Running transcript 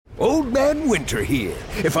Old Man Winter here.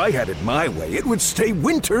 If I had it my way, it would stay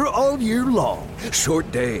winter all year long.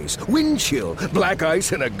 Short days, wind chill, black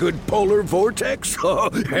ice, and a good polar vortex.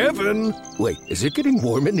 Oh, heaven! Wait, is it getting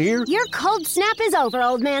warm in here? Your cold snap is over,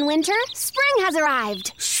 Old Man Winter. Spring has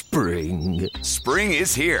arrived. Spring. Spring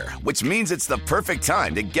is here, which means it's the perfect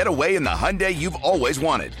time to get away in the Hyundai you've always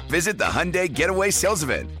wanted. Visit the Hyundai Getaway Sales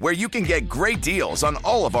Event, where you can get great deals on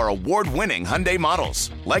all of our award-winning Hyundai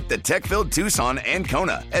models, like the tech-filled Tucson and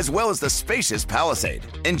Kona, as well as the spacious Palisade.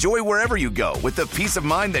 Enjoy wherever you go with the peace of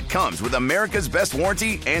mind that comes with America's best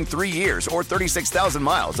warranty and 3 years or 36,000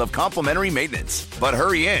 miles of complimentary maintenance. But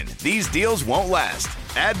hurry in, these deals won't last.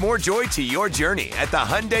 Add more joy to your journey at the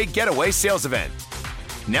Hyundai Getaway Sales Event.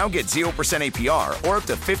 Now get 0% APR or up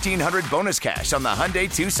to $1,500 bonus cash on the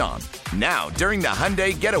Hyundai Tucson. Now, during the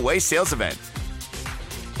Hyundai Getaway Sales Event.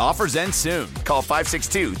 Offers end soon. Call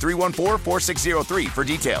 562-314-4603 for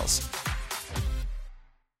details.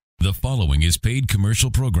 The following is paid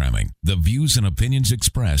commercial programming. The views and opinions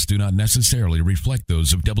expressed do not necessarily reflect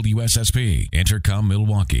those of WSSP, Intercom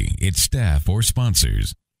Milwaukee, its staff, or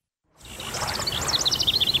sponsors.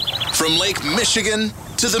 From Lake Michigan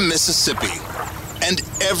to the Mississippi and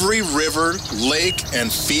every river, lake,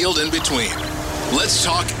 and field in between, let's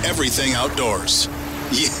talk everything outdoors.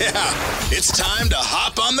 Yeah, it's time to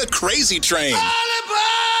hop on the crazy train.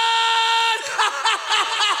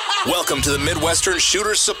 Welcome to the Midwestern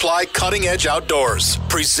Shooter's Supply Cutting Edge Outdoors,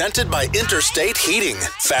 presented by Interstate Heating.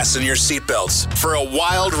 Fasten your seatbelts for a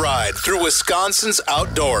wild ride through Wisconsin's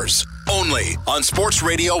outdoors. Only on Sports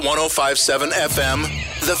Radio 105.7 FM,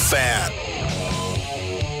 The Fan.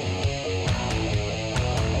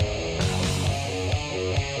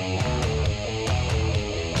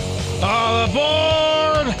 All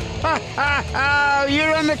aboard!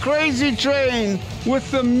 You're on the crazy train with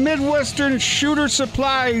the Midwestern Shooter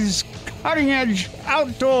Supplies Cutting Edge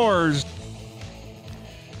Outdoors.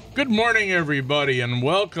 Good morning, everybody, and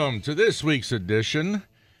welcome to this week's edition.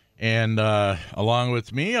 And along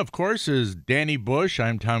with me, of course, is Danny Bush.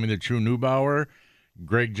 I'm Tommy the True Neubauer.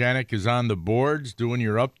 Greg Janik is on the boards doing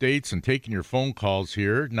your updates and taking your phone calls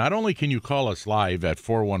here. Not only can you call us live at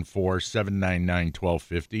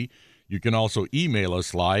 414-799-1250, you can also email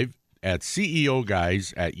us live at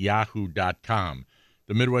ceoguys@yahoo.com.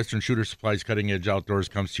 The Midwestern Shooter Supplies Cutting Edge Outdoors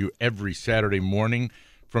comes to you every Saturday morning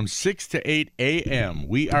from 6 to 8 a.m.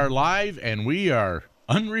 We are live and we are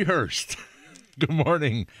unrehearsed. Good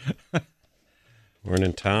morning.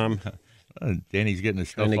 Morning, Tom. Danny's getting his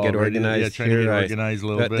stuff trying to get already. organized. Yeah, trying to get organized a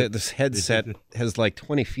little bit. This headset has like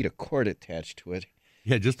 20 feet of cord attached to it.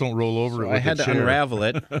 Yeah, just don't roll over So it with I had the to chair. unravel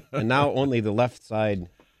it, and now only the left side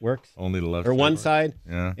works. Only the left or side. one side.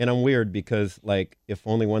 Yeah. And I'm weird because, like, if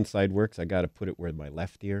only one side works, I got to put it where my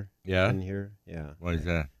left ear in here. Yeah. Why is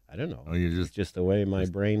that? I don't know. Oh, you it's just the way my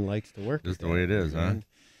brain likes to work. Just the way it is, huh?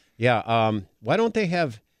 Yeah. Why don't they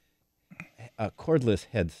have cordless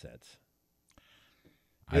headsets?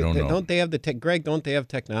 I don't know. Don't they have Greg, don't they have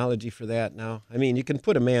technology for that now? I mean, you can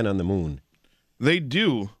put a man on the moon. They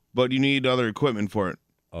do, but you need other equipment for it.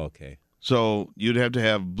 Okay. So you'd have to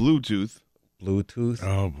have Bluetooth. Bluetooth?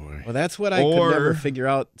 Oh, boy. Well, that's what I could never figure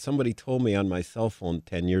out. Somebody told me on my cell phone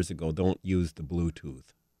 10 years ago, don't use the Bluetooth.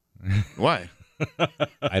 Why?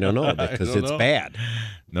 I don't know, because it's bad.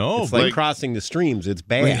 No. It's like crossing the streams. It's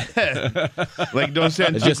bad. Like, don't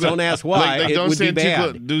stand too Just don't ask why. Like, it don't would be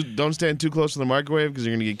stand bad. don't stand too close to the microwave because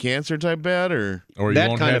you're going to get cancer type bad, or you that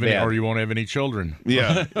won't kind have of any, bad. or you won't have any children.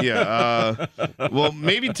 Yeah, yeah. Well,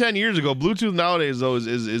 maybe 10 years ago. Bluetooth nowadays, though,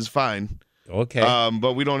 is fine. Okay.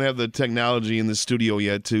 But we don't have the technology in the studio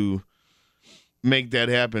yet to make that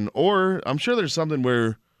happen. Or I'm sure there's something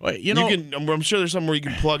where Well, I'm sure there's something where you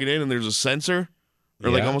can plug it in and there's a sensor, or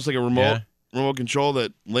like almost like a remote control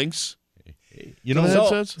that links.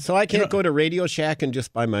 So I can't go to Radio Shack and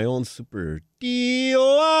just buy my own super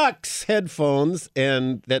deluxe headphones,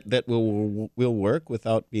 and that will work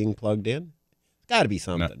without being plugged in. Got to be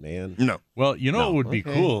something, man. No. Well, it would be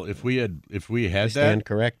cool if we had that. Stand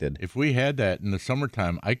corrected. If we had that in the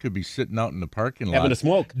summertime, I could be sitting out in the parking lot Having a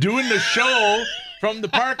smoke. doing the show from the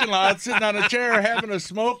parking lot, sitting on a chair, having a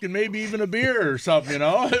smoke, and maybe even a beer or something,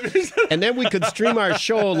 And then we could stream our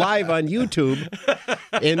show live on YouTube,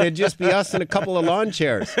 and it'd just be us in a couple of lawn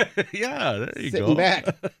chairs. Yeah, there you sitting go. back,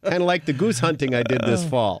 kind of like the goose hunting I did this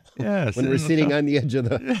fall. Yeah, when we're sitting on the edge of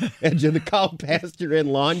the cow pasture in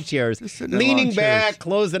lawn chairs, leaning back,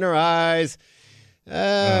 closing our eyes,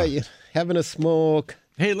 having a smoke.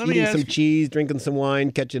 Hey, let me eating ask some you, cheese, drinking some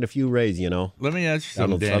wine, catching a few rays. Let me ask you something,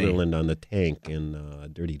 Donald Danny. Sutherland on the tank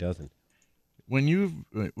in Dirty Dozen. When you've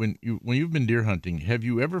been deer hunting, have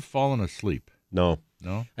you ever fallen asleep? No.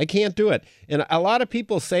 No? I can't do it. And a lot of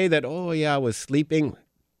people say that, oh, yeah, I was sleeping.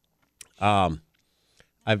 I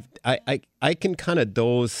can kind of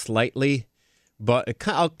doze slightly, but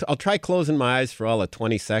I'll try closing my eyes for all of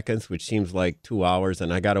 20 seconds, which seems like 2 hours,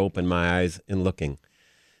 and I got to open my eyes and looking.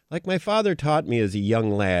 Like my father taught me as a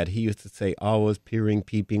young lad, he used to say, always peering,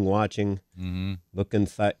 peeping, watching, looking.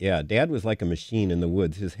 Yeah, Dad was like a machine in the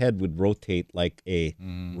woods. His head would rotate like a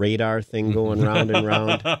radar thing going round and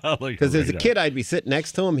round. Because as a kid, I'd be sitting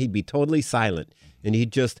next to him. He'd be totally silent. And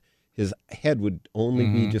his head would only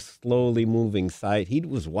be just slowly moving side. He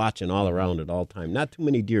was watching all around at all time. Not too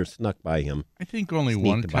many deer snuck by him. I think only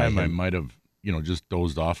one time I might have, just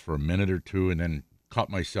dozed off for a minute or two and then caught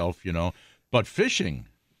myself, But fishing...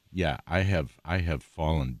 Yeah, I have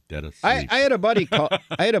fallen dead asleep. I had a buddy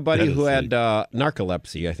who had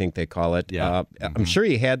narcolepsy, I think they call it. Yeah. I'm sure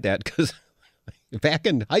he had that because back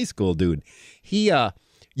in high school, dude,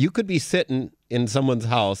 you could be sitting in someone's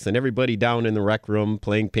house and everybody down in the rec room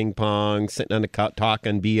playing ping pong, sitting on the couch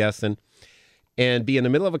talking, BSing, and be in the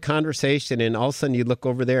middle of a conversation, and all of a sudden you'd look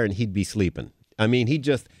over there and he'd be sleeping. I mean,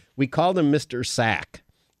 we called him Mr. Sack,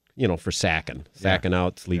 for sacking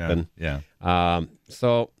out, sleeping. Yeah.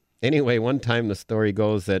 So anyway, one time the story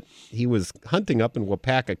goes that he was hunting up in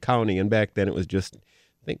Wapaka County, and back then it was just,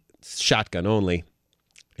 I think, shotgun only.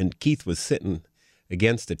 And Keith was sitting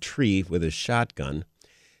against a tree with his shotgun,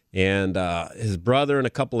 and his brother and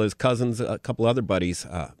a couple of his cousins, a couple other buddies,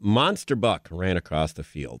 monster buck ran across the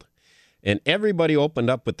field. And everybody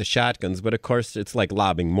opened up with the shotguns, but of course it's like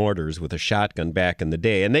lobbing mortars with a shotgun back in the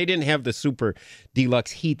day. And they didn't have the super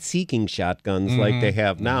deluxe heat-seeking shotguns like they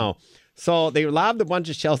have now. So they lobbed a bunch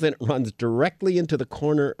of shells, and it runs directly into the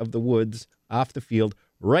corner of the woods off the field,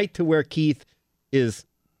 right to where Keith is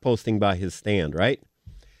posting by his stand, right?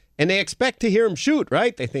 And they expect to hear him shoot,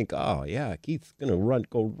 right? They think, oh, yeah, Keith's going to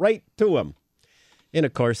go right to him. And,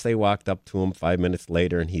 of course, they walked up to him 5 minutes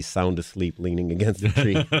later, and he's sound asleep leaning against the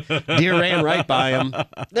tree. Deer ran right by him.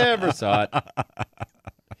 Never saw it.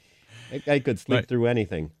 I could sleep through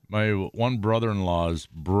anything. My one brother-in-law's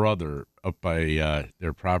brother up by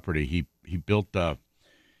their property, he built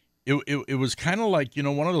it was kind of like,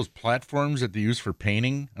 one of those platforms that they use for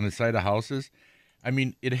painting on the side of houses. I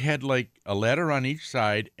mean, it had like a ladder on each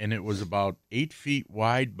side, and it was about 8 feet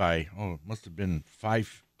wide by, it must have been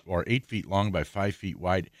 5 or 8 feet long by 5 feet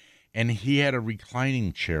wide. And he had a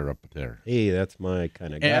reclining chair up there. Hey, that's my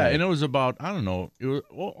kind of guy. And it was about, I don't know, it was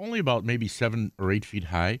only about maybe 7 or 8 feet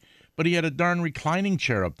high. But he had a darn reclining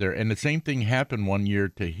chair up there. And the same thing happened one year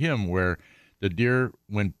to him where the deer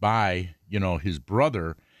went by, his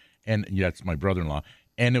brother, and that's my brother-in-law,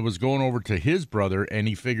 and it was going over to his brother, and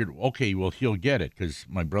he figured, okay, well, he'll get it because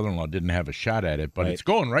my brother-in-law didn't have a shot at it, but it's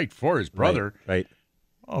going right for his brother. Right.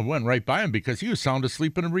 Oh, it went right by him because he was sound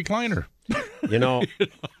asleep in a recliner.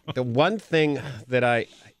 The one thing that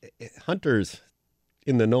hunters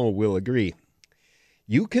in the know will agree,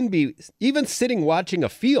 you can be even sitting watching a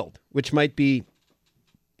field, which might be,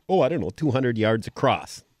 200 yards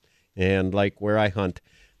across. And like where I hunt,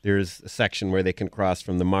 there's a section where they can cross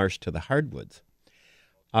from the marsh to the hardwoods.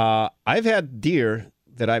 I've had deer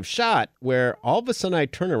that I've shot where all of a sudden I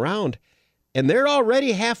turn around and they're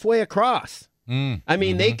already halfway across. I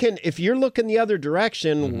mean, they can, if you're looking the other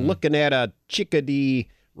direction, looking at a chickadee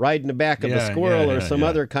riding the back of a squirrel or some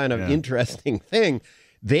other kind of interesting thing,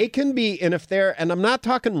 they can be, and I'm not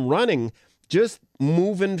talking running, just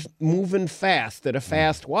moving fast at a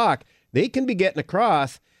fast walk, they can be getting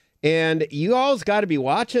across. And you always got to be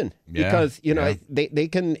watching because, they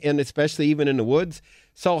can, and especially even in the woods.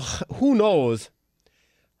 So who knows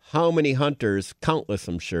how many hunters, countless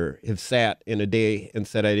I'm sure, have sat in a day and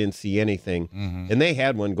said, I didn't see anything. And they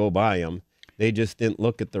had one go by them. They just didn't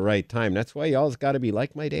look at the right time. That's why you always got to be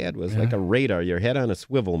like my dad was, like a radar, your head on a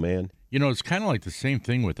swivel, man. It's kind of like the same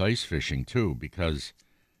thing with ice fishing, too, because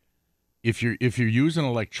if you're using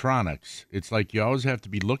electronics, it's like you always have to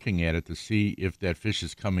be looking at it to see if that fish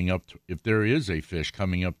is coming up, if there is a fish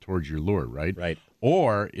coming up towards your lure, right? Right.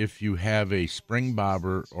 Or if you have a spring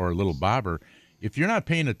bobber or a little bobber, if you're not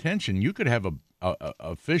paying attention, you could have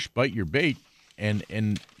a fish bite your bait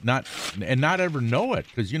and not ever know it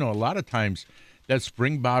because, a lot of times that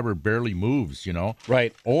spring bobber barely moves,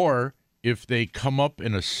 Right. Or if they come up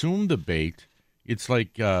and assume the bait, it's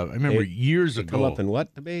like I remember years ago. Come up and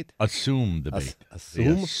what debate? Assume the bait. Assume?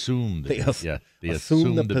 They assume the bait. They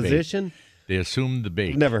assume the position? They assume the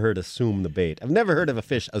bait. I've never heard assume the bait. I've never heard of a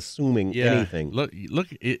fish assuming anything. Look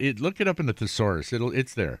it up in the thesaurus.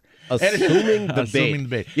 It's there. Assuming the Assuming the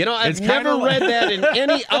bait. You know, I've It's never kinda read that in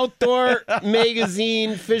any outdoor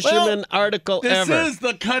magazine, fisherman article this ever. This is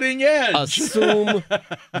the cutting edge. Assume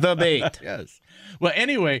the bait. Yes. Well,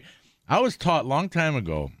 anyway, I was taught a long time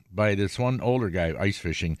ago by this one older guy ice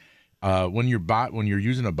fishing, when you're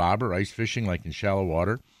using a bobber ice fishing, like in shallow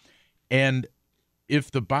water, and if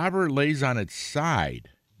the bobber lays on its side,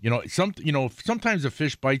 sometimes a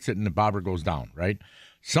fish bites it and the bobber goes down, right?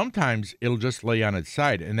 Sometimes it'll just lay on its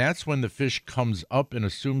side, and that's when the fish comes up and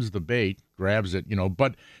assumes the bait, grabs it,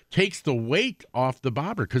 but takes the weight off the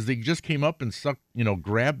bobber because they just came up and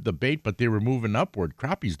grabbed the bait, but they were moving upward.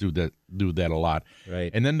 Crappies do that a lot, right?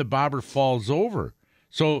 And then the bobber falls over.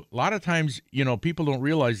 So a lot of times, people don't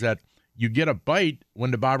realize that you get a bite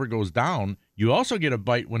when the bobber goes down. You also get a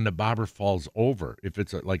bite when the bobber falls over. If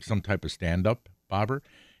it's like some type of stand-up bobber,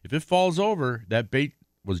 if it falls over, that bait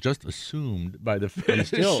was just assumed by the fish.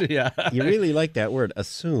 Still, you really like that word,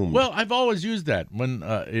 assume. Well, I've always used that when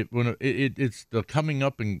it's the coming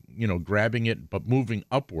up and grabbing it, but moving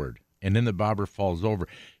upward, and then the bobber falls over.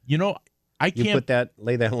 I can't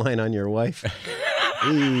lay that line on your wife.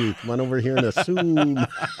 Hey, come on over here and assume.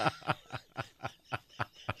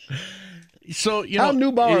 So Tom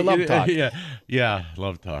Neubauer, Love Talk. Yeah,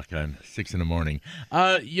 Love Talk on 6 a.m.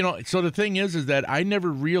 So the thing is that I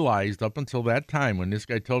never realized up until that time when this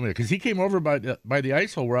guy told me, because he came over by the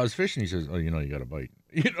ice hole where I was fishing. He says, "Oh, you got a bite."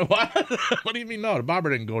 What? What do you mean? No, the bobber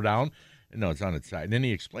didn't go down. No, it's on its side. And then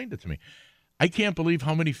he explained it to me. I can't believe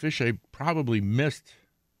how many fish I probably missed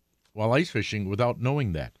while ice fishing without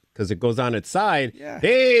knowing that. Because it goes on its side. Yeah.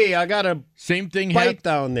 Hey, I got a bite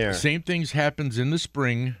down there. Same things happens in the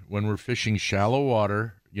spring when we're fishing shallow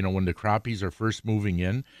water, when the crappies are first moving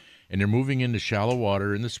in, and they're moving into shallow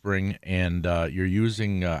water in the spring, and you're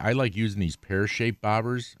using, I like using these pear-shaped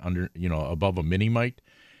bobbers above a mini-mite.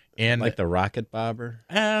 And like the rocket bobber?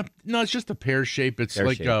 No, it's just a pear shape. It's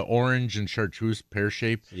like orange and chartreuse pear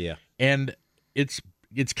shape. Yeah. And it's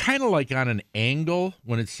kind of like on an angle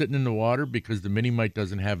when it's sitting in the water because the mini-mite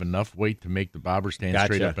doesn't have enough weight to make the bobber stand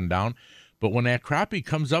straight up and down. But when that crappie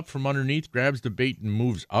comes up from underneath, grabs the bait and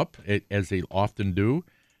moves up, as they often do,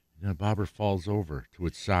 the bobber falls over to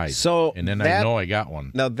its side. And then I know I got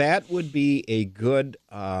one. Now, that would be a good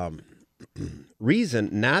reason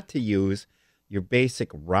not to use your basic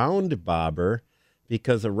round bobber,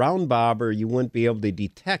 because a round bobber, you wouldn't be able to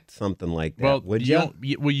detect something like that, would you?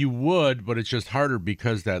 Well, you would, but it's just harder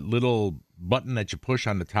because that little button that you push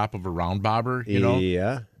on the top of a round bobber,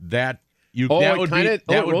 that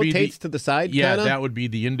rotates to the side. Yeah, that would be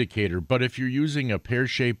the indicator. But if you're using a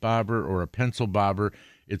pear-shaped bobber or a pencil bobber,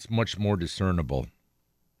 it's much more discernible.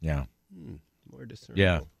 Yeah, more discernible.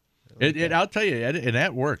 Yeah. I'll tell you, and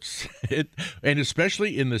that works. And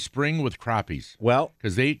especially in the spring with crappies. Well,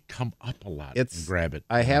 because they come up a lot and grab it.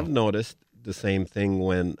 I have noticed the same thing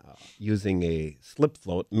when using a slip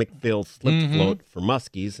float, McPhail slip float for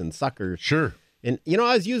muskies and suckers. Sure. And,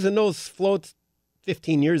 I was using those floats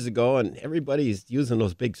 15 years ago, and everybody's using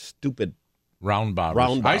those big, stupid round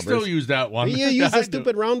bobbers. I still use that one. You use the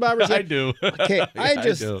stupid round bobbers? I do. Okay, I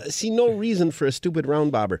just see no reason for a stupid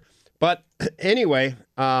round bobber. But anyway,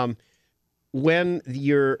 when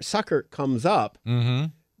your sucker comes up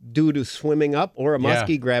due to swimming up or a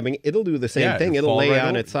muskie grabbing, it'll do the same thing. It'll lay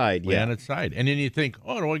on its side. Lay on its side. And then you think,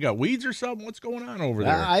 do I got weeds or something? What's going on over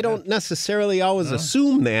there? I don't necessarily always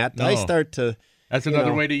assume that. No. I start to... That's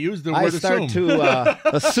another way to use the word assume. I start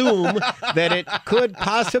to assume that it could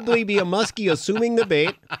possibly be a muskie assuming the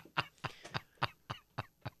bait.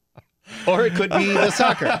 Or it could be the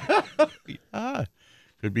sucker.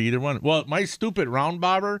 Could be either one. Well, my stupid round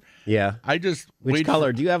bobber. Yeah. I just Which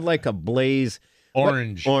color? Do you have like a blaze?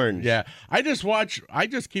 Orange. Orange. Yeah. I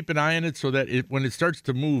just keep an eye on it so that when it starts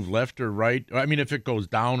to move left or right, I mean, if it goes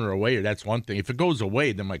down or away, that's one thing. If it goes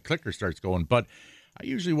away, then my clicker starts going. But I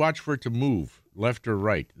usually watch for it to move left or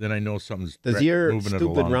right. Then I know something's Does your moving stupid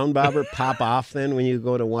it along. round bobber pop off then when you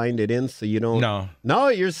go to wind it in so you don't? No. No,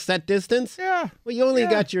 you're set distance? Yeah. Well, you only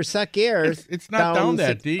got your suck airs. It's not down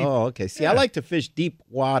that deep. Oh, okay. See, I like to fish deep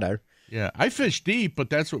water. Yeah, I fish deep, but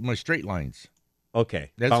that's with my straight lines.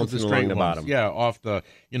 Okay. That's with the straight along the ones. bottom. Yeah, off the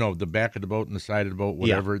the back of the boat and the side of the boat,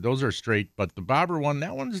 whatever. Yeah. Those are straight, but the bobber one,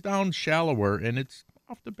 that one's down shallower and it's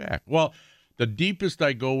off the back. Well, the deepest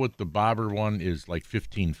I go with the bobber one is like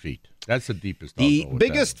 15 feet. That's the deepest I'll go with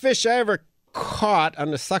biggest fish I ever caught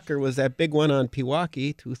on the sucker was that big one on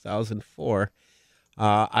Pewaukee, 2004.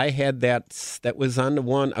 I had that was on the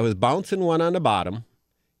one. I was bouncing one on the bottom,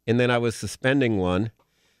 and then I was suspending one.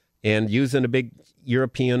 and using a big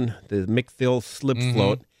European, the McPhill slip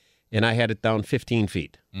float, and I had it down 15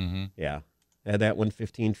 feet. Mm-hmm. Yeah. I had that one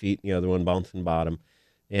 15 feet, and the other one bouncing bottom.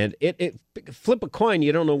 And it flip a coin,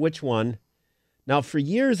 you don't know which one. Now, for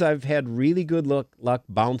years, I've had really good luck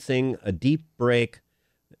bouncing a deep break,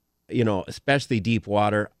 especially deep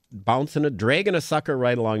water, dragging a sucker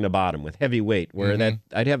right along the bottom with heavy weight, where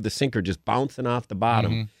I'd have the sinker just bouncing off the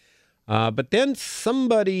bottom. But then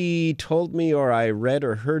somebody told me, or I read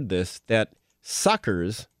or heard this, that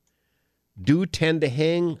suckers do tend to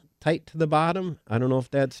hang tight to the bottom. I don't know if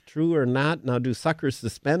that's true or not. Now, do suckers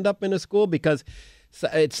suspend up in a school? Because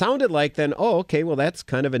it sounded like then, that's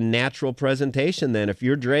kind of a natural presentation then. If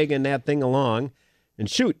you're dragging that thing along, and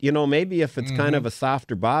shoot, maybe if it's kind of a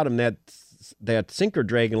softer bottom, that sinker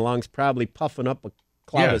dragging along is probably puffing up a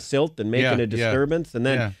cloud of silt and making a disturbance. And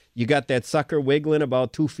then you got that sucker wiggling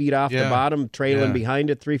about 2 feet off the bottom, trailing behind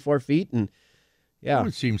it 3-4 feet. And it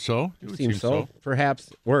would seem so. It would seem so. Perhaps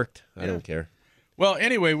it worked. I don't care. Well,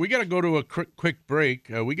 anyway, we got to go to a quick break.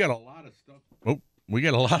 We got a lot of stuff. We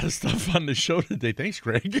got a lot of stuff on the show today. Thanks,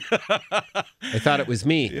 Greg. I thought it was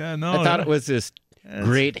me. Yeah, no. I thought it was this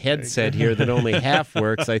great headset here that only half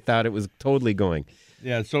works. I thought it was totally going.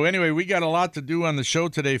 Yeah, so anyway, we got a lot to do on the show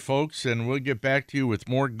today, folks, and we'll get back to you with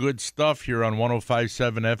more good stuff here on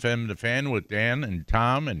 105.7 FM The Fan with Dan and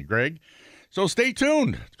Tom and Greg. So stay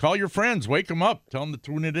tuned. Call your friends. Wake them up. Tell them to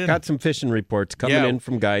tune it in. Got some fishing reports coming in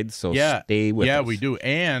from guides, so stay with us. Yeah, we do.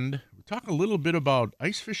 And we'll talk a little bit about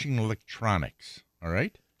ice fishing electronics. All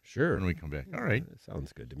right? Sure. When we come back. All right. That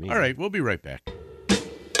sounds good to me. All right, we'll be right back.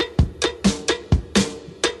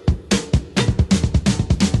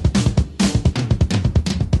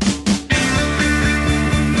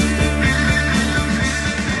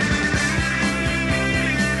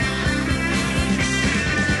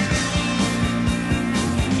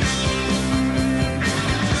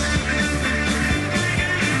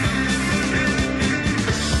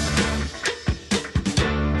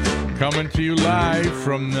 Coming to you live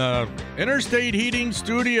from the Interstate Heating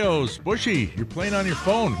Studios. Bushy, you're playing on your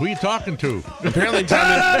phone. Who are you talking to? Apparently,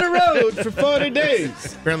 Tom on the road for 40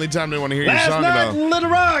 days. Apparently, Tom didn't want to hear your Last song night at all. in Little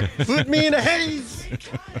Rock, put me in a haze.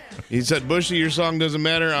 He said, "Bushy, your song doesn't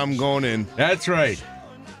matter. I'm going in." That's right.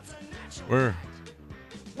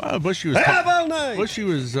 Bushy was all night. Bushy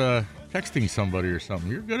was texting somebody or something.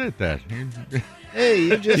 You're good at that. Hey,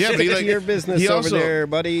 you just stick to your business over there,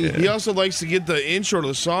 buddy. He also likes to get the intro to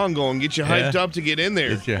the song going, get you hyped up to get in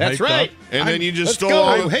there. That's right. And then you just stole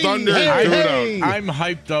all the thunder and threw it out. I'm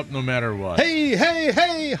hyped up no matter what.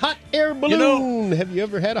 Hey, hot air balloon. Have you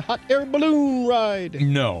ever had a hot air balloon ride?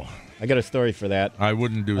 No. I got a story for that. I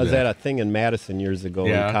wouldn't do that. I was at a thing in Madison years ago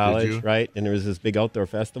in college, right? And there was this big outdoor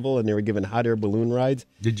festival, and they were giving hot air balloon rides.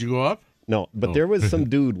 Did you go up? No, but there was some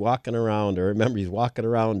dude walking around. I remember he's walking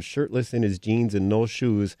around shirtless in his jeans and no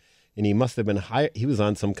shoes, and he must have been high. He was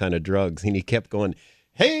on some kind of drugs, and he kept going,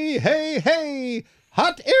 hey,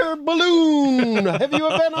 hot air balloon. Have you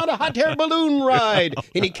ever been on a hot air balloon ride?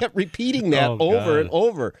 And he kept repeating that over and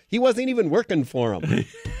over. He wasn't even working for him.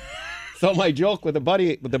 So my joke with the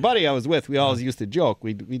buddy I was with, we always used to joke.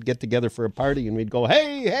 We'd get together for a party, and we'd go,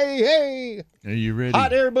 hey. Are you ready?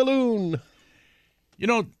 Hot air balloon.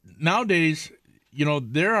 Nowadays,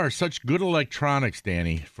 there are such good electronics,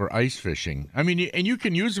 Danny, for ice fishing. I mean, and you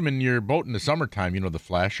can use them in your boat in the summertime, the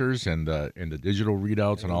flashers and the digital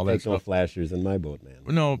readouts and all that stuff. No flashers in my boat, man.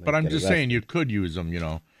 No, but I'm just saying you could use them,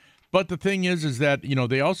 But the thing is that,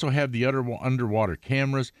 they also have the underwater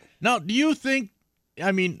cameras. Now, do you think,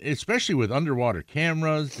 especially with underwater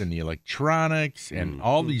cameras and the electronics and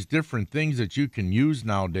all these different things that you can use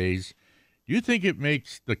nowadays, do you think it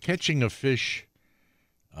makes the catching of fish...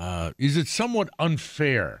 is it somewhat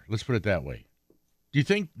unfair? Let's put it that way. Do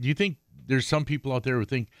you think there's some people out there who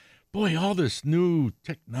think, boy, all this new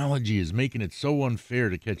technology is making it so unfair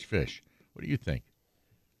to catch fish? What do you think?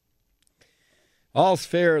 All's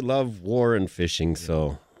fair, love, war, and fishing,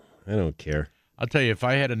 so I don't care. I'll tell you, if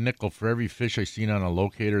I had a nickel for every fish I seen on a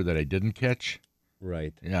locator that I didn't catch,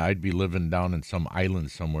 right? Yeah, I'd be living down in some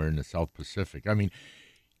island somewhere in the South Pacific. I mean,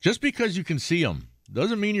 just because you can see them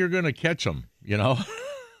doesn't mean you're going to catch them,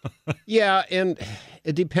 Yeah, and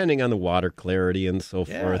depending on the water clarity and so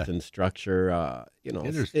forth and structure,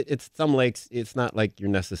 it's some lakes. It's not like you're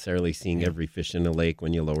necessarily seeing every fish in the lake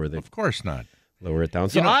when you lower the. Of course not. Lower it down.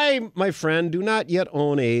 So I, my friend, do not yet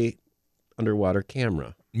own a underwater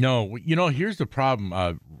camera. No, here's the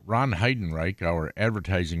problem. Ron Heidenreich, our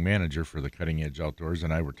advertising manager for the Cutting Edge Outdoors,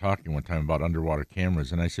 and I were talking one time about underwater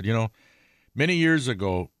cameras, and I said, many years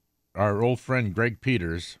ago, our old friend Greg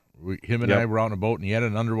Peters. Him and I were out on a boat, and he had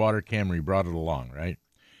an underwater camera. He brought it along, right?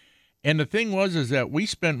 And the thing is that we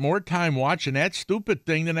spent more time watching that stupid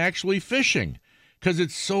thing than actually fishing because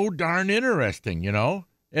it's so darn interesting, you know?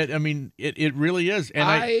 It really is. And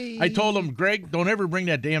I told him, Greg, don't ever bring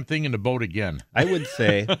that damn thing in the boat again. I would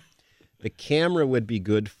say the camera would be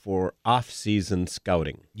good for off-season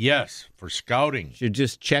scouting. Yes, for scouting. You're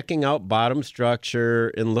just checking out bottom structure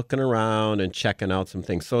and looking around and checking out some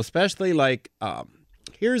things. So especially like,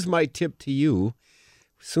 here's my tip to you.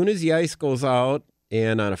 As soon as the ice goes out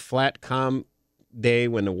and on a flat, calm day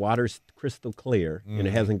when the water's crystal clear and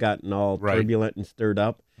it hasn't gotten all turbulent and stirred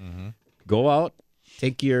up, go out,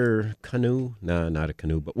 take your canoe. No, not a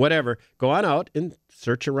canoe, but whatever. Go on out and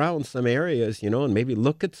search around some areas, and maybe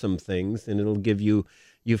look at some things, and it'll give you.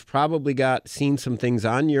 You've probably seen some things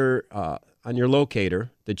on your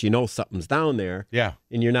locator that something's down there. Yeah,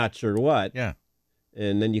 and you're not sure what. Yeah,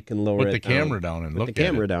 and then you can put the camera down and look at it. Put the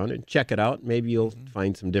camera down and check it out. Maybe you'll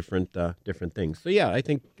find some different things. So yeah, I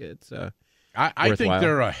think it's. I think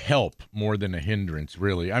they're a help more than a hindrance,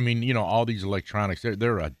 really. I mean, all these electronics, they're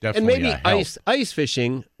definitely and maybe a help. ice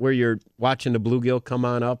fishing where you're watching the bluegill come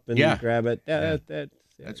on up and you grab it.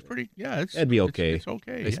 That's pretty. Yeah, that'd be okay. It's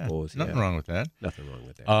okay. I suppose. Nothing wrong with that. Nothing wrong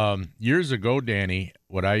with that. Years ago, Danny,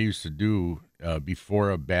 what I used to do before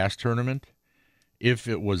a bass tournament, if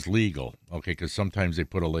it was legal, okay, because sometimes they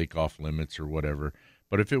put a lake off limits or whatever,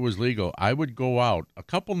 but if it was legal, I would go out a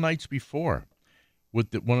couple nights before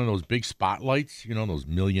with one of those big spotlights, those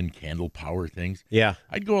million candle power things. Yeah.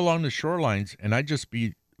 I'd go along the shorelines, and I'd just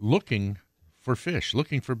be looking for fish,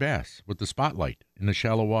 looking for bass with the spotlight in the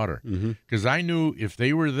shallow water. Because I knew if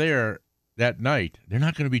they were there that night, they're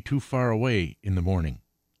not going to be too far away in the morning.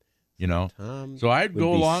 So I'd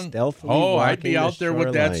go along. I'd be out there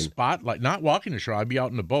with that spotlight, not walking the shore. I'd be out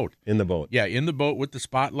in the boat. In the boat. Yeah, in the boat with the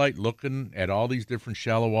spotlight, looking at all these different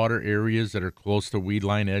shallow water areas that are close to weed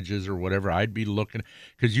line edges or whatever. I'd be looking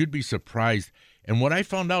because you'd be surprised. And what I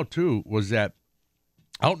found out, too, was that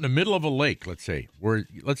out in the middle of a lake, let's say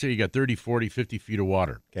you got 30, 40, 50 feet of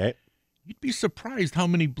water. Okay. You'd be surprised how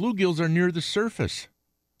many bluegills are near the surface.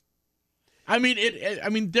 I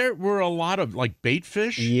mean, there were a lot of like bait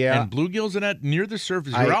fish and bluegills and that near the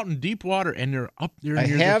surface. You're out in deep water and they're up there near the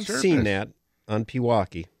surface. I have seen that on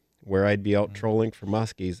Pewaukee, where I'd be out trolling for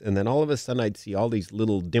muskies, and then all of a sudden I'd see all these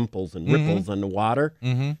little dimples and ripples on the water,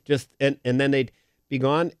 and then they'd be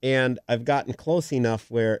gone. And I've gotten close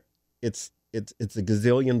enough where it's a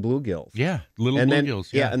gazillion bluegills. Yeah,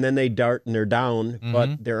 bluegills. Yeah, and then they dart and they're down,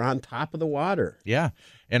 but they're on top of the water. Yeah,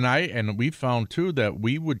 and we found, too, that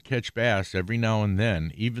we would catch bass every now and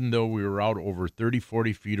then, even though we were out over 30,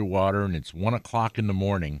 40 feet of water and it's 1 o'clock in the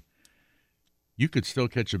morning, you could still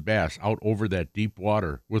catch a bass out over that deep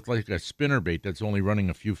water with like a spinnerbait that's only running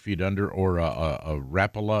a few feet under or a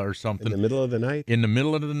Rapala or something. In the middle of the night? In the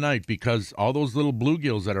middle of the night, because all those little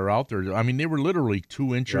bluegills that are out there, I mean, they were literally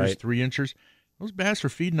 2 inches, 3 inches. Those bass are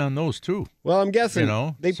feeding on those, too. Well, I'm guessing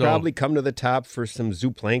they probably come to the top for some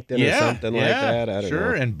zooplankton or something like that. I don't know.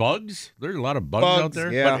 And bugs. There's a lot of bugs out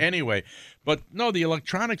there. Yeah. But anyway, no, the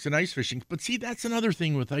electronics and ice fishing. But see, that's another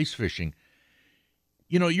thing with ice fishing.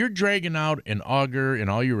 You're dragging out an auger and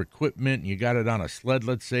all your equipment, and you got it on a sled,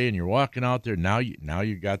 let's say, and you're walking out there. Now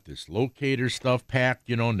you got this locator stuff packed,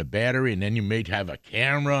 and the battery, and then you may have a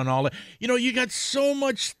camera and all that. You got so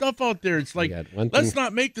much stuff out there. It's like, let's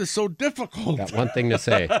not make this so difficult. Got one thing to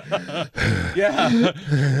say. Yeah.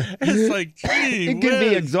 It's like, gee it can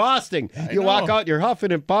be exhausting. You walk out, you're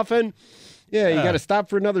huffing and puffing. Yeah, you got to stop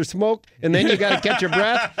for another smoke, and then you got to catch your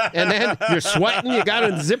breath, and then you're sweating. You got to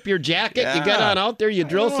unzip your jacket. You get on out there, you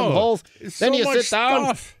drill some holes. Then you sit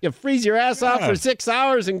down, you freeze your ass off for 6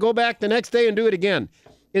 hours, and go back the next day and do it again.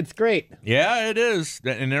 It's great. Yeah, it is,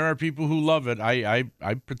 and there are people who love it. I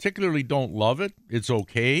particularly don't love it. It's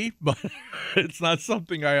okay, but it's not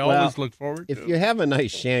something I always look forward to. If you have a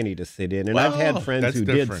nice shanty to sit in, and I've had friends who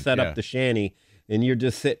did set up the shanty, and you're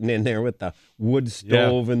just sitting in there with the wood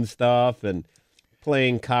stove and stuff and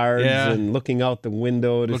playing cards and looking out the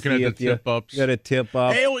window to see if you got a tip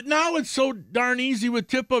up. Hey, now it's so darn easy with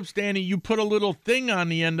tip-ups, Danny. You put a little thing on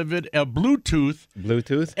the end of it, a Bluetooth,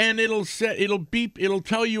 and it'll beep. It'll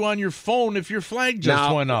tell you on your phone if your flag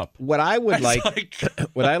just went up. What I would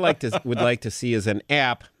would like to see is an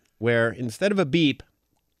app where instead of a beep,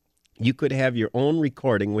 you could have your own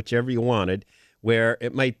recording, whichever you wanted, where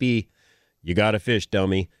it might be, "You got a fish,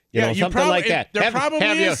 dummy." Something like that. There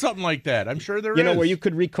probably is something like that. I'm sure there is. Where you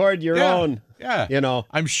could record your own. Yeah.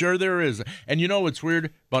 I'm sure there is. And what's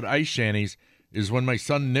weird about ice shanties is when my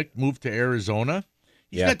son Nick moved to Arizona,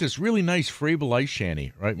 he's got this really nice Frable ice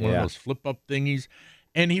shanty, right? One of those flip-up thingies.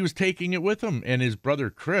 And he was taking it with him. And his brother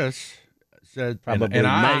Chris said, Probably and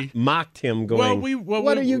I mocked him going,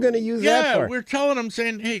 what are you going to use that for? Yeah, we're telling him,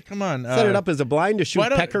 saying, hey, come on. Set it up as a blind to shoot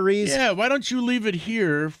peccaries? Yeah, why don't you leave it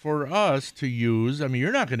here for us to use? I mean,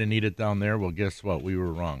 you're not going to need it down there. Well, guess what? We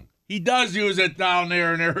were wrong. He does use it down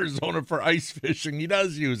there in Arizona for ice fishing. He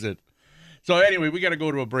does use it. So anyway, we got to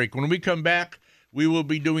go to a break. When we come back, we will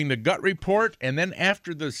be doing the gut report, and then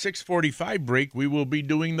after the 6:45 break, we will be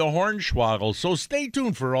doing the Hornswoggle. So stay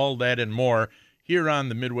tuned for all that and more here on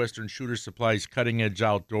the Midwestern Shooter Supplies Cutting Edge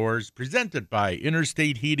Outdoors, presented by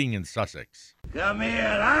Interstate Heating in Sussex. Come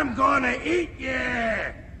here, I'm gonna eat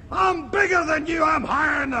you. I'm bigger than you. I'm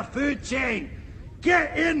higher in the food chain.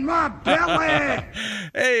 Get in my belly.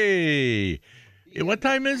 Hey, what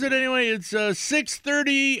time is it anyway? It's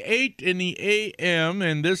 6:38 in the a.m.,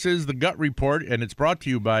 and this is the Gut Report, and it's brought to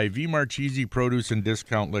you by V Marchese Produce and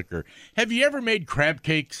Discount Liquor. Have you ever made crab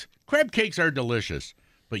cakes? Crab cakes are delicious.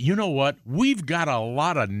 But you know what? We've got a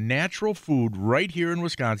lot of natural food right here in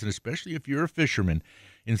Wisconsin, especially if you're a fisherman.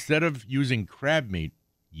 Instead of using crab meat,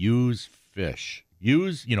 use fish.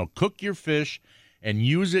 Cook your fish and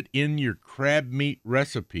use it in your crab meat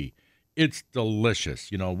recipe. It's delicious.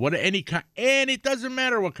 And it doesn't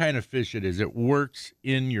matter what kind of fish it is. It works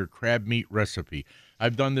in your crab meat recipe.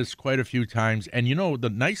 I've done this quite a few times. And the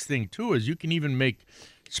nice thing too is you can even make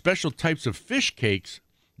special types of fish cakes.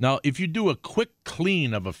 Now, if you do a quick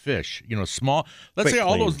clean of a fish, small, let's say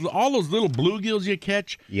all those little bluegills you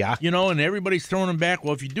catch, and everybody's throwing them back.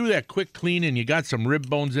 Well, if you do that quick clean and you got some rib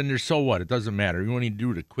bones in there, so what? It doesn't matter. You only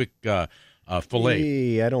do the quick fillet.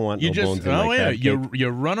 Hey, I don't want bones in my crab cake. You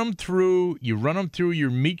run them through your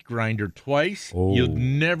meat grinder twice. Oh. You'll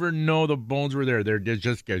never know the bones were there. They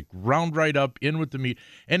just get ground right up in with the meat,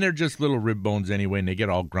 and they're just little rib bones anyway, and they get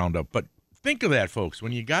all ground up. But think of that, folks.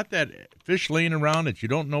 When you got that fish laying around that you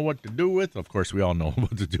don't know what to do with, of course, we all know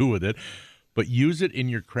what to do with it, but use it in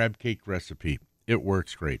your crab cake recipe. It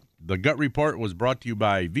works great. The Gut Report was brought to you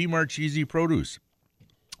by V Marchese Produce.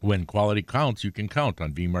 When quality counts, you can count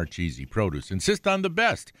on V Marchese Produce. Insist on the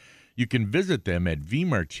best. You can visit them at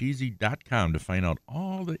vmarchese.com to find out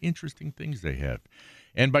all the interesting things they have.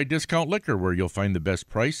 And by Discount Liquor, where you'll find the best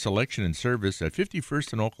price, selection, and service at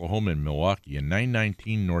 51st and Oklahoma in Milwaukee and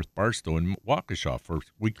 919 North Barstow in Waukesha. For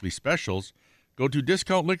weekly specials, go to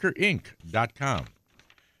discountliquorinc.com.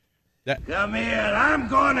 Come here, I'm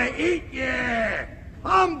gonna eat you.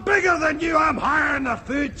 I'm bigger than you. I'm higher in the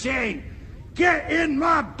food chain. Get in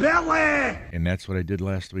my belly. And that's what I did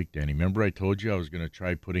last week, Danny. Remember I told you I was going to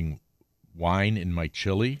try putting wine in my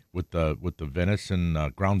chili with the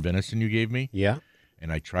venison, ground venison you gave me? Yeah.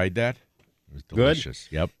 And I tried that. It was delicious.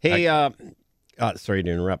 Good. Yep. Hey, sorry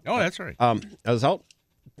to interrupt. Oh, that's all right. I was out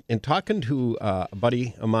and talking to a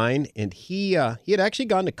buddy of mine, and he had actually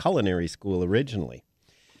gone to culinary school originally.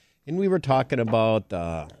 And we were talking about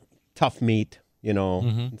tough meat,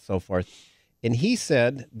 and so forth. And he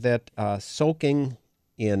said that soaking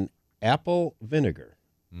in apple vinegar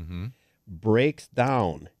breaks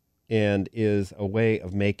down and is a way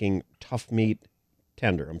of making tough meat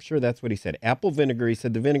tender. I'm sure that's what he said. Apple vinegar. He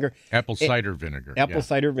said the vinegar. Apple cider vinegar. Apple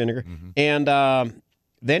cider vinegar. And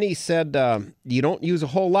then he said you don't use a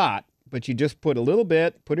whole lot, but you just put a little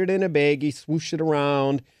bit, put it in a baggie, swoosh it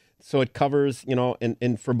around so it covers,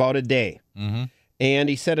 and for about a day. And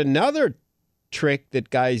he said another trick that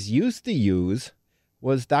guys used to use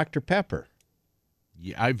was Dr. Pepper.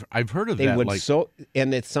 Yeah, I've heard of they that. Would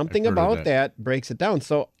and it's something about that breaks it down.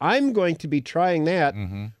 So I'm going to be trying that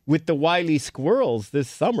with the Wiley squirrels this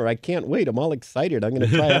summer. I can't wait. I'm all excited. I'm going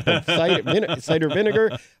to try apple cider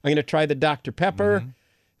vinegar. I'm going to try the Dr. Pepper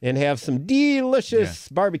and have some delicious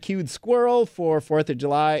barbecued squirrel for 4th of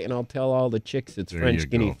July. And I'll tell all the chicks it's French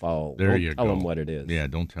guinea fowl. Don't tell them what it is. Yeah,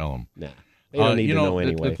 don't tell them. Nah. They don't need to know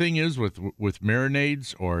anyway. The thing is with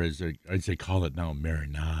marinades, or as they call it now,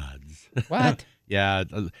 marinades. What? Yeah,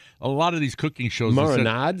 a lot of these cooking shows.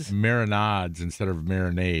 Marinades? Marinades instead of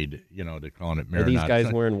marinade. They're calling it marinades. Are these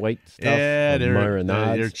guys wearing white stuff? Yeah, they're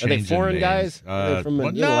marinades. Are they foreign names. guys? Are they from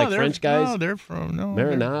like French guys? No, they're from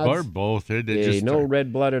marinades. Or both. No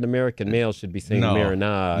red-blooded American male should be saying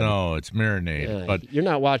marinade. No, it's marinade. But you're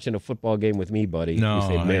not watching a football game with me, buddy. No, you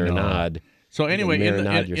say marinade. So anyway,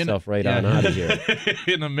 marinade yourself right on out of here.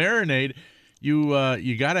 In a marinade,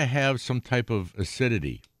 you got to have some type of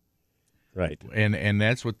acidity. Right. And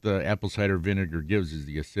that's what the apple cider vinegar gives, is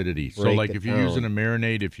the acidity. So like if you're using a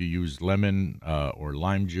marinade, if you use lemon or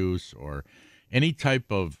lime juice or any type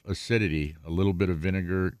of acidity, a little bit of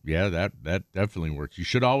vinegar, that definitely works. You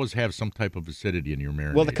should always have some type of acidity in your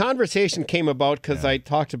marinade. Well, the conversation came about because I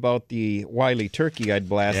talked about the Wiley turkey I'd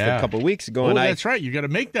blasted a couple of weeks ago. Oh, that's right. You got to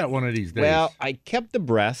make that one of these days. Well, I kept the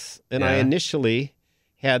breasts, and I initially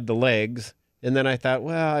had the legs, And then I thought,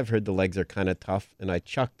 well, I've heard the legs are kind of tough, and I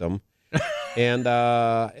chucked them. And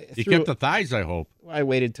you kept the thighs, I hope. I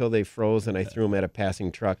waited till they froze, and I threw them at a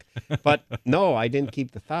passing truck. But no, I didn't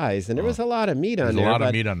keep the thighs, and there was a lot of meat on there. There's a lot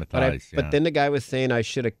of meat on the thighs. But then the guy was saying I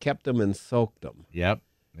should have kept them and soaked them. Yep.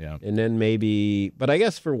 Yeah. And then but I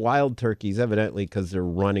guess for wild turkeys, evidently, because they're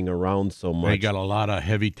running around so much. They got a lot of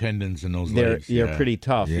heavy tendons in those legs. They're pretty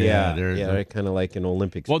tough. Yeah. They're kind of like an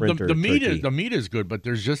Olympic sprinter. Well, the meat is good, but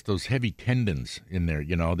there's just those heavy tendons in there.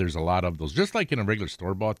 You know, there's a lot of those. Just like in a regular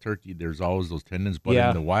store-bought turkey, there's always those tendons. But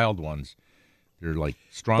in the wild ones, they're like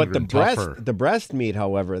stronger and tougher. The breast meat,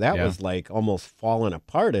 however, that was like almost falling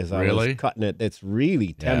apart as I was cutting it. It's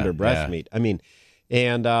really tender breast meat. I mean,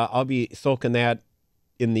 and I'll be soaking that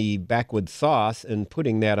in the backwoods sauce and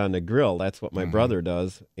putting that on the grill. That's what my brother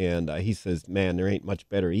does. And he says, man, there ain't much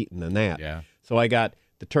better eating than that. Yeah. So I got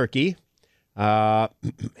the turkey. Had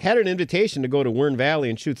an invitation to go to Wern Valley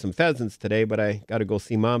and shoot some pheasants today, but I got to go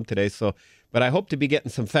see Mom today. But I hope to be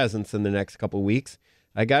getting some pheasants in the next couple of weeks.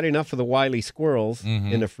 I got enough of the wily squirrels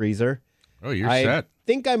in the freezer. Oh, you're set. I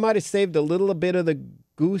think I might have saved a little bit of the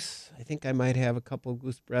goose. I think I might have a couple of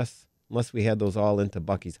goose breasts, unless we had those all into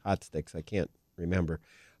Bucky's Hot Sticks. I can't remember.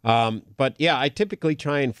 But yeah, I typically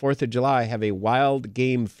try and 4th of July have a wild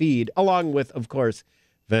game feed along with, of course,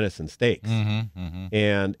 venison steaks.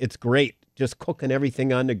 And it's great just cooking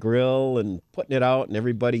everything on the grill and putting it out and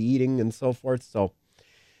everybody eating and so forth. So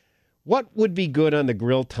what would be good on the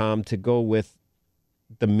grill, Tom, to go with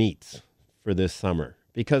the meats for this summer?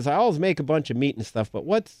 Because I always make a bunch of meat and stuff, but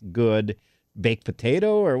what's good? Baked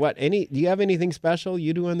potato or what? Do you have anything special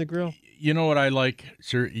you do on the grill? You know what I like,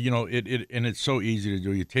 sir? You know, and it's so easy to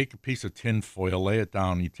do. You take a piece of tin foil, lay it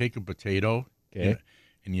down, you take a potato, and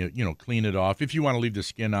you clean it off. If you want to leave the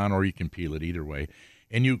skin on, or you can peel it, either way.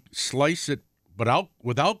 And you slice it, but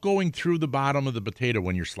without going through the bottom of the potato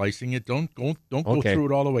when you're slicing it. Don't go through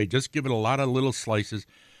it all the way. Just give it a lot of little slices.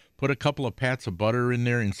 Put a couple of pats of butter in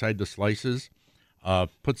there inside the slices.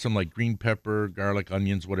 Put some like green pepper, garlic,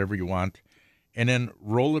 onions, whatever you want. And then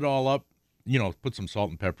roll it all up, put some salt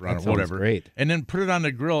and pepper on it, whatever. Great. And then put it on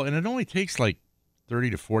the grill, and it only takes like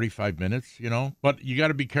 30 to 45 minutes, But you got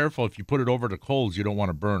to be careful. If you put it over the coals, you don't want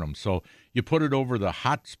to burn them. So you put it over the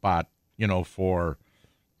hot spot, for,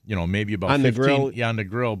 maybe about on 15. The grill. Yeah, on the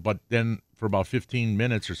grill, but then for about 15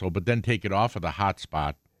 minutes or so, but then take it off of the hot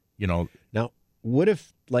spot, Now, what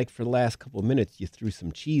if, like, for the last couple of minutes, you threw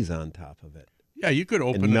some cheese on top of it? Yeah, you could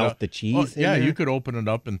open and it melt up. the cheese in yeah, there? You could open it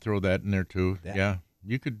up and throw that in there too.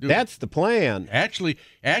 You could do That's the plan. Actually,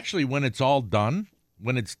 when it's all done,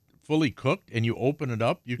 when it's fully cooked and you open it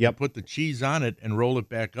up, you can put the cheese on it and roll it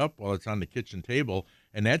back up while it's on the kitchen table,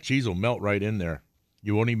 and that cheese will melt right in there.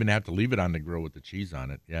 You won't even have to leave it on the grill with the cheese on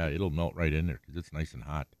it. Yeah, it'll melt right in there because it's nice and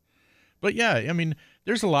hot. But yeah, I mean,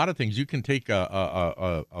 there's a lot of things. You can take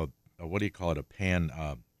a what do you call it? A pan,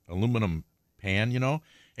 aluminum pan,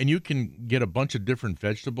 and you can get a bunch of different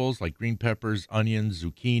vegetables like green peppers, onions,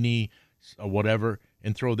 zucchini, whatever,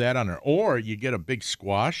 and throw that on there. Or you get a big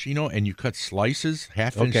squash, and you cut slices,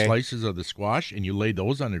 half-inch slices of the squash, and you lay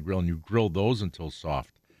those on the grill, and you grill those until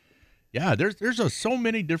soft. Yeah, there's so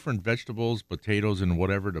many different vegetables, potatoes, and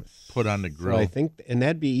whatever to put on the grill. So I think, and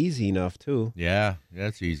that'd be easy enough too. Yeah,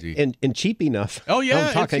 that's easy. And cheap enough. Oh yeah,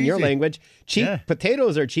 I'm talking your language. Cheap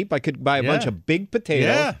potatoes are cheap. I could buy a bunch of big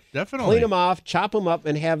potatoes. Yeah, definitely. Clean them off, chop them up,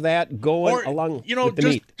 and have that going along with the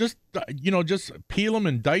meat. Just peel them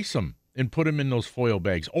and dice them and put them in those foil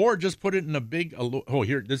bags, or just put it in a big.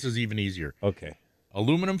 Here, this is even easier. Okay.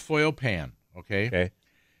 Aluminum foil pan. Okay.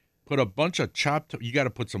 Put a bunch of chopped. You got to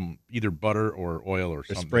put some either butter or oil or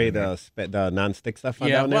something. Spray the nonstick stuff on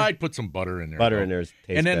down there. Yeah, I'd put some butter in there. Butter in there tastes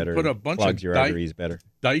better. And then put a bunch of your arteries better.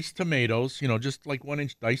 Diced tomatoes. Just like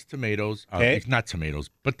 1-inch diced tomatoes. Not tomatoes,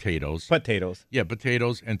 potatoes. Potatoes. Yeah,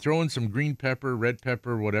 potatoes, and throw in some green pepper, red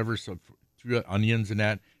pepper, whatever. Some onions and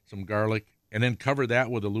that, some garlic, and then cover that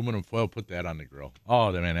with aluminum foil. Put that on the grill.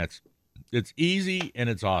 Oh man, it's easy and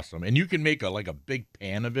it's awesome, and you can make a big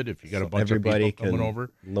pan of it if you got a bunch of people coming over.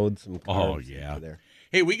 Load some carbs. Oh yeah. There.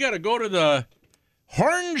 Hey, we got to go to the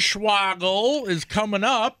Hornswoggle is coming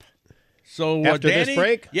up. So after Danny, this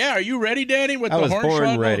break, are you ready, Danny? With I the was Hornswoggle?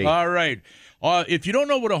 born ready. All right. If you don't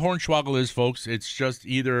know what a Hornswoggle is, folks, it's just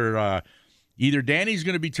either Danny's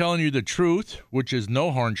going to be telling you the truth, which is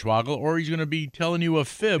no Hornswoggle, or he's going to be telling you a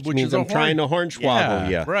fib, which means is I'm trying to Hornswoggle.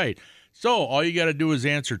 Yeah, right. So all you got to do is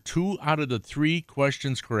answer 2 out of the 3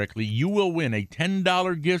 questions correctly. You will win a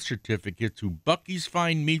 $10 gift certificate to Bucky's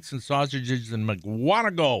Fine Meats and Sausages in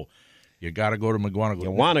Mukwonago. You got to go to Mukwonago.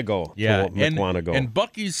 You want to go to Mukwonago. And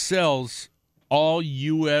Bucky's sells all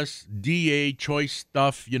USDA choice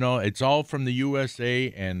stuff. You know, it's all from the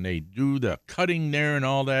USA, and they do the cutting there and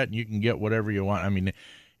all that, and you can get whatever you want. I mean,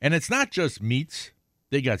 and it's not just meats.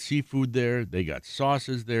 They got seafood there. They got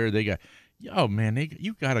sauces there. They got, oh, man,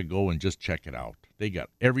 you got to go and just check it out. They got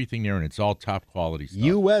everything there, and it's all top quality stuff.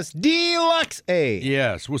 U.S. Deluxe A.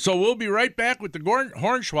 Yes. Well, so we'll be right back with the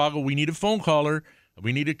Hornswoggle. We need a phone caller.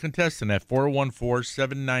 We need a contestant at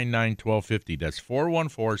 414-799-1250. That's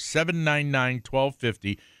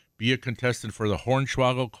 414-799-1250. Be a contestant for the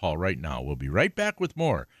Hornswoggle. Call right now. We'll be right back with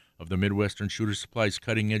more of the Midwestern Shooter Supplies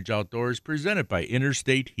Cutting Edge Outdoors, presented by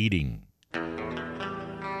Interstate Heating.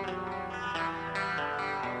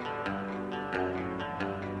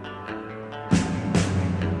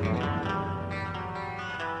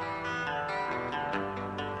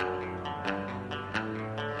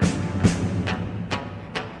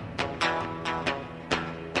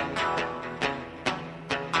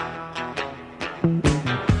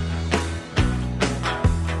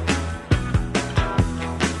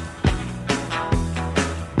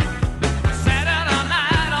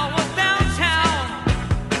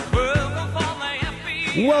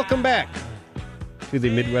 Welcome back to the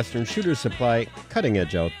Midwestern Shooter Supply Cutting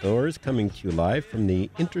Edge Outdoors, coming to you live from the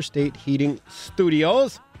Interstate Heating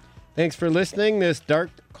Studios. Thanks for listening this dark,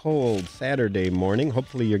 cold Saturday morning.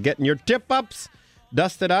 Hopefully you're getting your tip-ups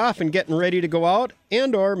dusted off and getting ready to go out,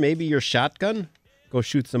 and or maybe your shotgun, go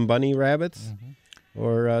shoot some bunny rabbits,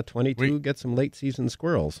 or 22, get some late-season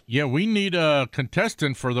squirrels. Yeah, we need a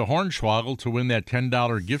contestant for the Hornswoggle to win that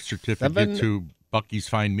 $10 gift certificate to Bucky's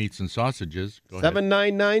Fine Meats and Sausages.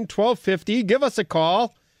 799-1250. Give us a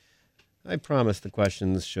call. I promise the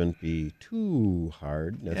questions shouldn't be too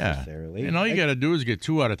hard necessarily. Yeah. And all you got to do is get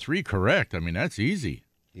 2 out of 3 correct. I mean, that's easy.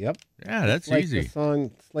 Yep. Yeah, that's like easy. The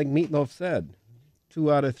song, it's like Meatloaf said,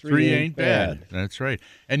 2 out of 3 ain't bad. That's right.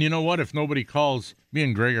 And you know what? If nobody calls, me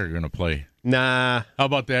and Greg are going to play. Nah. How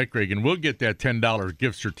about that, Greg? And we'll get that $10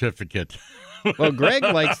 gift certificate. Well, Greg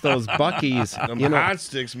likes those Buc-ee's. Them hot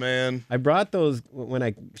sticks, man. I brought those when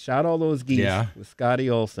I shot all those geese with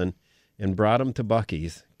Scotty Olson and brought them to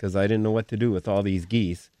Buc-ee's because I didn't know what to do with all these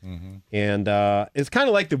geese. Mm-hmm. And it's kind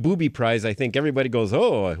of like the booby prize. I think everybody goes,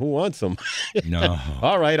 oh, who wants them? No.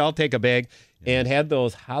 All right, I'll take a bag. And had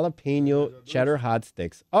those jalapeno cheddar hot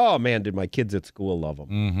sticks. Oh, man, did my kids at school love them.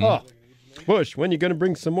 Mm-hmm. Oh, Bush, when are you going to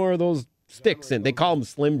bring some more of those sticks in? They call them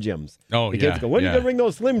Slim Jims. Oh, the kids go, when are you going to bring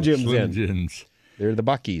those Slim Jims in? Slim Jims. They're the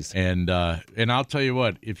Buc-ee's. And I'll tell you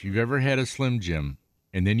what, if you've ever had a Slim Jim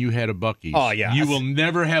and then you had a Buc-ee's, you will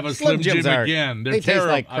never have a Slim Jim again. They're they terrible.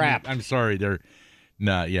 Taste like crap. I'm sorry. They're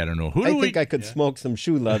not. Yeah, I don't know. I think I could smoke some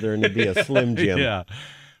shoe leather and it'd be a Slim Jim. Yeah.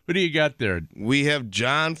 Who do you got there? We have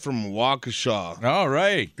John from Waukesha. All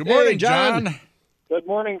right. Good morning, John. Good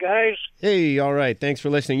morning, guys. Hey, all right. Thanks for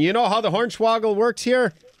listening. You know how the Hornswoggle works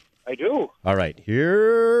here? I do. All right.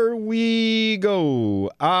 Here we go.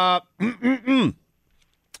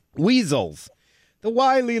 Weasels. The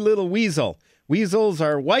wily little weasel. Weasels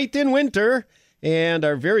are white in winter and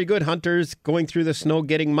are very good hunters going through the snow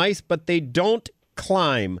getting mice, but they don't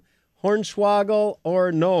climb. Hornswoggle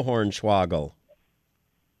or no Hornswoggle?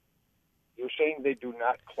 You're saying they do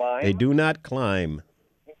not climb? They do not climb.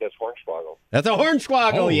 I think that's Hornswoggle. That's a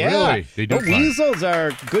Hornswoggle, oh, yeah. Really? They do the weasels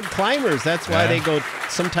are good climbers. That's why they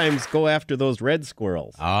sometimes go after those red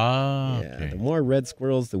squirrels. Ah, yeah, okay. the more red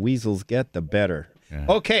squirrels the weasels get, the better. Yeah.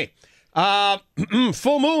 Okay.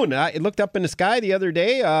 Full moon. I looked up in the sky the other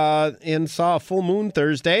day and saw a full moon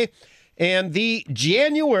Thursday. And the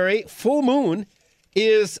January full moon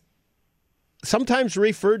is sometimes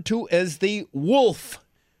referred to as the wolf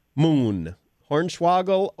moon.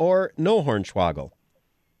 Hornswoggle or no Hornswoggle?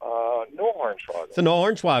 No Hornswoggle. It's a no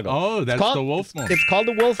Hornswoggle. Oh, that's the wolf moon. It's called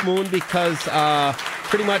the wolf moon because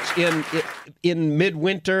pretty much in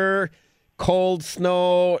midwinter, cold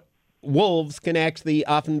snow, wolves can actually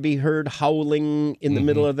often be heard howling in the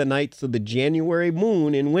middle of the night. So the January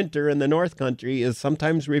moon in winter in the North Country is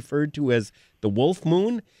sometimes referred to as the wolf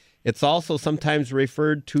moon. It's also sometimes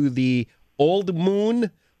referred to the old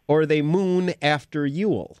moon or the moon after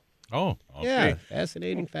Yule. Oh, okay. Yeah,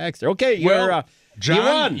 fascinating facts there. Okay,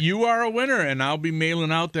 John, you are a winner, and I'll be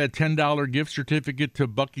mailing out that $10 gift certificate to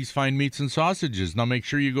Bucky's Fine Meats and Sausages. Now make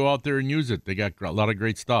sure you go out there and use it. They got a lot of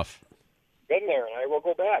great stuff. Been there, and I will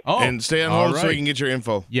go back. Oh, and stay on hold so we can get your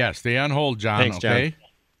info. Yeah, stay on hold, John. Thanks, okay? John.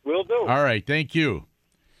 Will do. All right, thank you.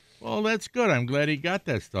 Well, that's good. I'm glad he got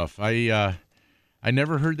that stuff. I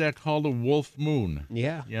never heard that called a wolf moon.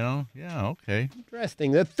 Yeah. You know? Yeah, okay.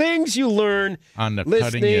 Interesting. The things you learn on the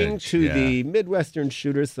cutting listening edge, to the Midwestern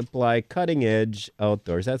Shooter Supply Cutting Edge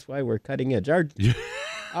Outdoors. That's why we're cutting edge.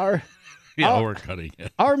 Our we're cutting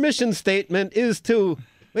it. Our mission statement is to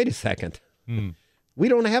wait a second. We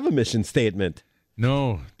don't have a mission statement.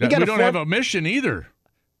 No, we don't have a mission either.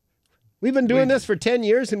 We've been doing this for 10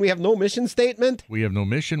 years, and we have no mission statement? We have no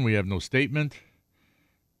mission. We have no statement.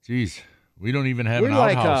 Jeez, we don't even have an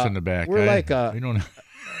outhouse in the back. We're like a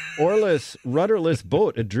oarless, rudderless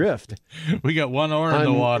boat adrift. We got one oar in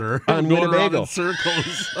the water. On going Winnebago. around in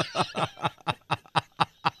circles.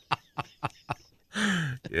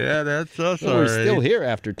 Yeah, that's us. Well, we're still here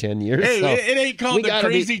after 10 years. Hey, so it ain't called the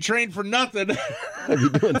Crazy Train for nothing. Be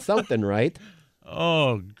doing something right.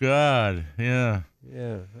 Oh, God. Yeah.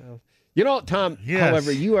 Yeah. Well, you know, Tom, Yes.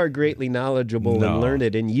 however, you are greatly knowledgeable and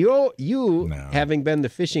learned, and you having been the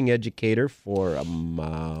fishing educator for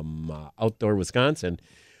Outdoor Wisconsin,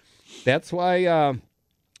 that's why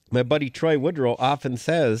my buddy Troy Woodrow often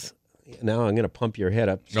says, now I'm going to pump your head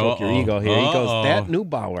up, stroke your ego here. He goes, that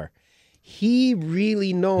Neubauer, he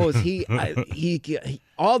really knows. He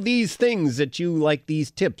all these things that you like,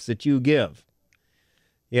 these tips that you give.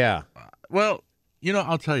 Yeah. Well, you know,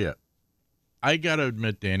 I'll tell you, I got to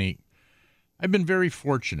admit, Danny, I've been very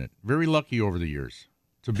fortunate, very lucky over the years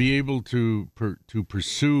to be able to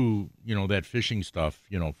pursue, you know, that fishing stuff,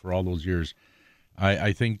 you know, for all those years.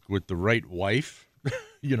 I think with the right wife,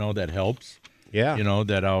 you know, that helps. Yeah. You know,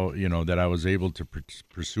 that I was able to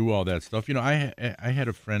pursue all that stuff. You know, I had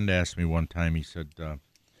a friend ask me one time, he said, you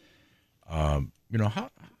know,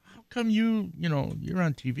 how come you're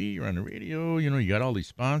on TV, you're on the radio, you know, you got all these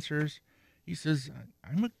sponsors. He says,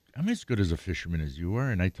 I'm as good as a fisherman as you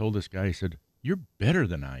are. And I told this guy, I said, you're better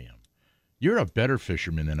than I am. You're a better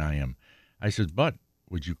fisherman than I am. I said, but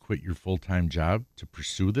would you quit your full-time job to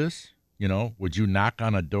pursue this? You know, would you knock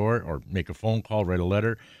on a door or make a phone call, write a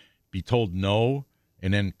letter, be told no,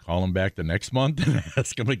 and then call him back the next month and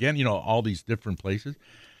ask him again, you know, all these different places?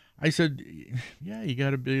 I said, yeah, you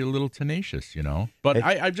got to be a little tenacious, you know. But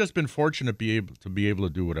I've just been fortunate to be able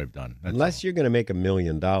to do what I've done. That's Unless you're going to make $1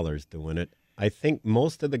 million doing it. I think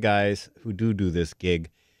most of the guys who do this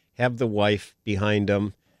gig have the wife behind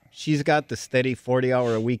them. She's got the steady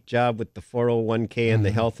 40-hour-a-week job with the 401k and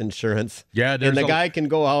the health insurance. Yeah, and the guy can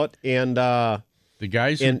go out and the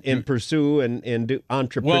guys and pursue and do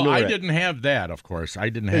entrepreneur. Well, I didn't have that, of course. I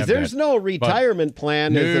didn't have that. There's no retirement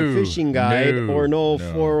plan as a fishing guide or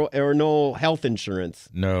no health insurance.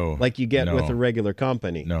 No, like you get with a regular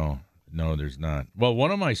company. No, there's not. Well,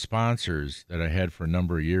 one of my sponsors that I had for a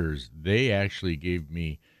number of years, they actually gave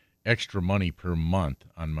me extra money per month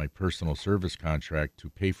on my personal service contract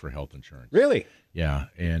to pay for health insurance. Really? Yeah,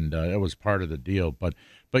 and that was part of the deal. But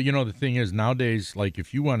you know, the thing is, nowadays, like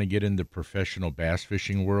if you want to get into professional bass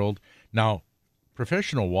fishing world, now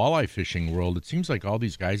professional walleye fishing world, it seems like all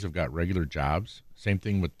these guys have got regular jobs. Same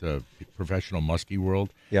thing with the professional muskie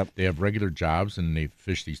world. Yep. They have regular jobs and they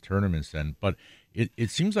fish these tournaments then. But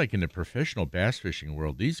it seems like in the professional bass fishing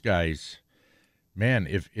world, these guys, man,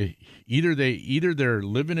 either they're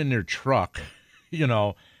living in their truck, you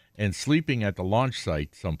know, and sleeping at the launch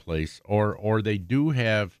site someplace, or they do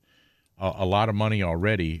have a lot of money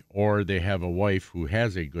already, or they have a wife who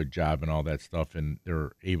has a good job and all that stuff, and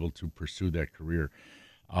they're able to pursue that career.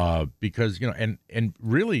 Because, you know, and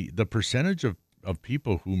really the percentage of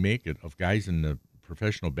people who make it, of guys in the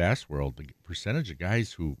professional bass world, the percentage of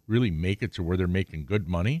guys who really make it to where they're making good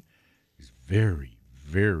money is very,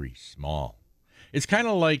 very small. It's kind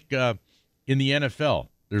of like in the NFL.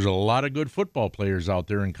 There's a lot of good football players out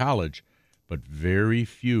there in college, but very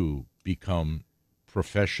few become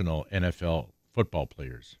professional NFL football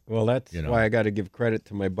players. Well, that's why I got to give credit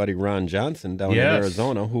to my buddy Ron Johnson down in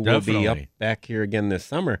Arizona, who will be up back here again this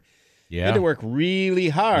summer. Yeah. He had to work really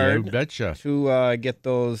hard to get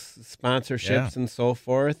those sponsorships and so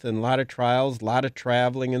forth, and a lot of trials, a lot of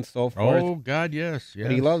traveling and so forth. Oh, God, yes.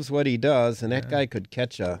 But he loves what he does, and that guy could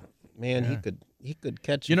catch he could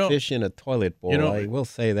catch a fish in a toilet bowl. I will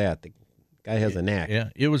say that. The guy has a knack. Yeah,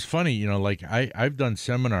 it was funny, you know, like I've done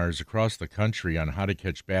seminars across the country on how to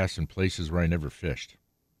catch bass in places where I never fished.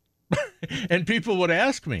 And people would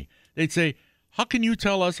ask me, they'd say, how can you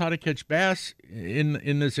tell us how to catch bass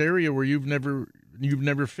in this area where you've never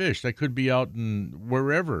fished? I could be out in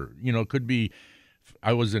wherever, you know, it could be,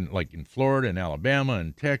 I was in Florida and Alabama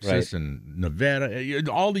and Texas and Nevada,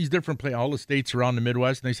 all these different places, all the states around the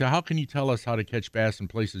Midwest. And they say, how can you tell us how to catch bass in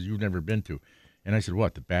places you've never been to? And I said,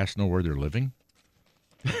 what, the bass know where they're living?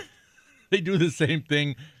 They do the same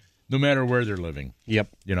thing no matter where they're living.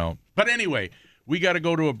 Yep. You know. But anyway, we got to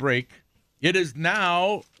go to a break. It is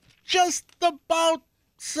now just about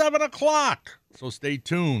 7 o'clock. So stay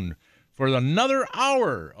tuned for another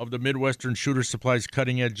hour of the Midwestern Shooter Supplies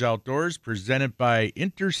Cutting Edge Outdoors, presented by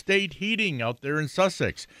Interstate Heating out there in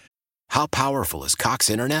Sussex. How powerful is Cox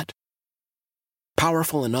Internet?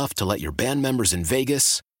 Powerful enough to let your band members in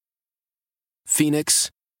Vegas, Phoenix,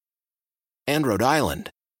 and Rhode Island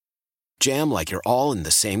jam like you're all in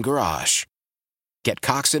the same garage. Get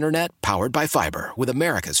Cox Internet powered by fiber with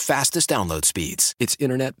America's fastest download speeds. It's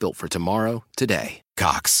internet built for tomorrow, today.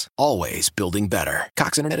 Cox, always building better.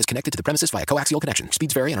 Cox Internet is connected to the premises via coaxial connection.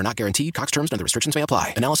 Speeds vary and are not guaranteed. Cox terms and other restrictions may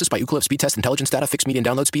apply. Analysis by Ookla of Speed Test Intelligence Data. Fixed median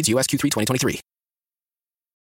download speeds. US Q3 2023.